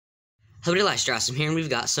Hello, I'm here, and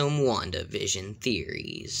we've got some WandaVision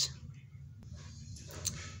theories.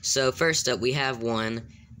 So first up, we have one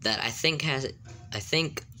that I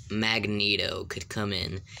think Magneto could come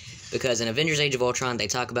in, because in Avengers: Age of Ultron, they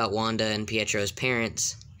talk about Wanda and Pietro's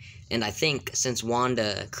parents, and I think since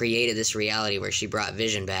Wanda created this reality where she brought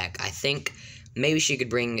Vision back, I think maybe she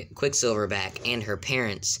could bring Quicksilver back and her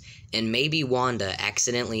parents, and maybe Wanda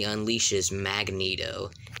accidentally unleashes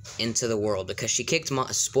Magneto into the world, because she kicked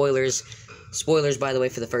spoilers, by the way,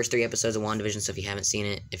 for the first 3 episodes of WandaVision, so if you haven't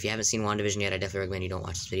seen WandaVision yet, I definitely recommend you don't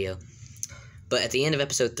watch this video. But at the end of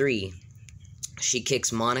episode 3, she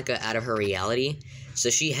kicks Monica out of her reality, so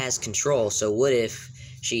she has control. So what if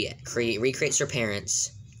she recreates her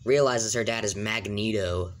parents, realizes her dad is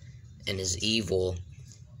Magneto and is evil,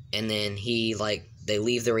 and then they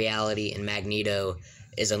leave the reality, and Magneto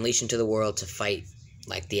is unleashed into the world to fight,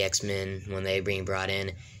 like, the X-Men when they being brought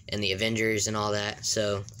in, and the Avengers and all that.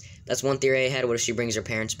 So that's one theory I had. What if she brings her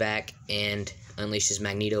parents back and unleashes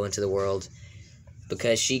Magneto into the world?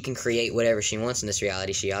 Because she can create whatever she wants in this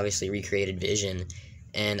reality. She obviously recreated Vision,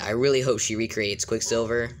 and I really hope she recreates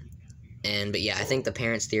Quicksilver. But yeah, I think the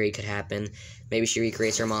parents theory could happen. Maybe she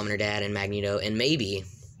recreates her mom and her dad and Magneto, and maybe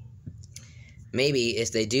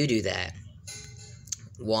if they do that,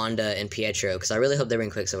 Wanda and Pietro, because I really hope they bring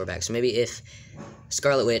Quicksilver back. So maybe if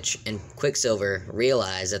Scarlet Witch and Quicksilver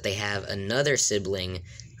realize that they have another sibling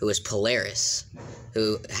who is Polaris,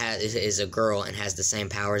 who is a girl and has the same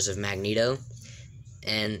powers of Magneto,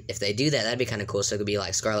 and if they do that, that'd be kind of cool. So it could be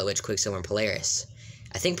like Scarlet Witch, Quicksilver, and Polaris.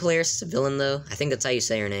 I think Polaris is a villain, though. I think that's how you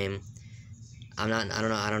say her name. I don't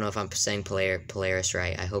know if I'm saying Polaris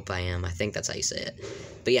right. I hope I am. I think that's how you say it.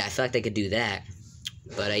 But yeah, I feel like they could do that.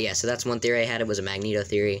 But yeah, so that's one theory I had. It was a Magneto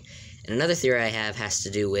theory. And another theory I have has to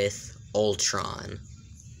do with Ultron.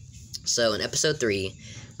 So in episode 3,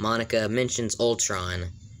 Monica mentions Ultron,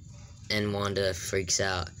 and Wanda freaks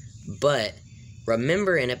out. But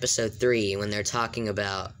remember in episode 3, when they're talking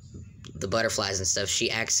about the butterflies and stuff,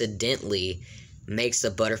 she accidentally makes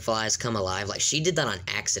the butterflies come alive. Like, she did that on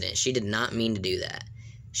accident. She did not mean to do that.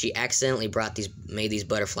 She accidentally made these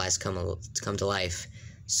butterflies come to life.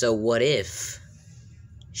 So what if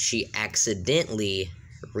she accidentally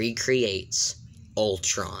recreates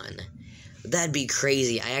Ultron? That'd be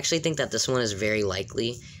crazy. I actually think that this one is very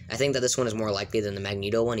likely. I think that this one is more likely than the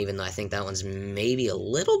Magneto one, even though I think that one's maybe a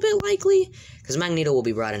little bit likely, because Magneto will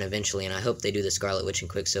be brought in eventually, and I hope they do the Scarlet Witch and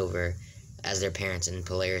Quicksilver as their parents and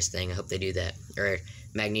Polaris thing. I hope they do that. Or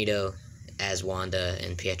Magneto as Wanda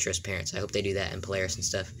and Pietro's parents. I hope they do that, and Polaris and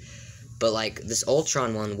stuff. But, like, this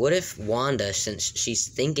Ultron one, what if Wanda, since she's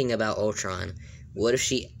thinking about Ultron, what if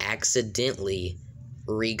she accidentally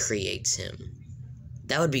recreates him?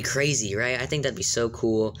 That would be crazy, right? I think that'd be so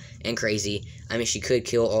cool and crazy. I mean, she could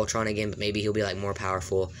kill Ultron again, but maybe he'll be, like, more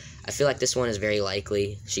powerful. I feel like this one is very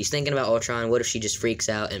likely. She's thinking about Ultron. What if she just freaks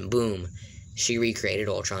out and boom, she recreated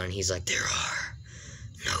Ultron, and he's like, there are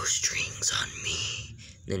no strings on me.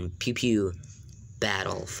 And then pew pew,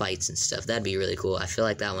 battle, fights and stuff. That'd be really cool. I feel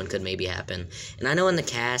like that one could maybe happen. And I know in the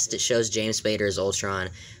cast it shows James Spader as Ultron,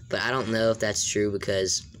 but I don't know if that's true,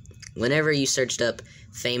 because whenever you searched up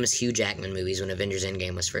famous Hugh Jackman movies when Avengers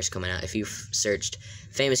Endgame was first coming out, if you searched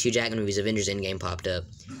famous Hugh Jackman movies, Avengers Endgame popped up,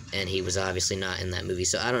 and he was obviously not in that movie.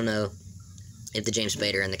 So I don't know if the James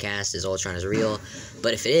Spader in the cast as Ultron is real,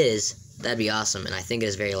 but if it is, that'd be awesome, and I think it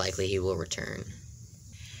is very likely he will return.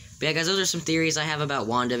 But yeah, guys, those are some theories I have about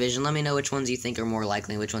WandaVision. Let me know which ones you think are more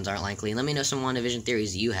likely and which ones aren't likely. Let me know some WandaVision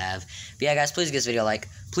theories you have. But yeah, guys, please give this video a like.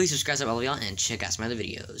 Please subscribe to all of y'all, and check out some other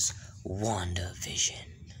videos. WandaVision.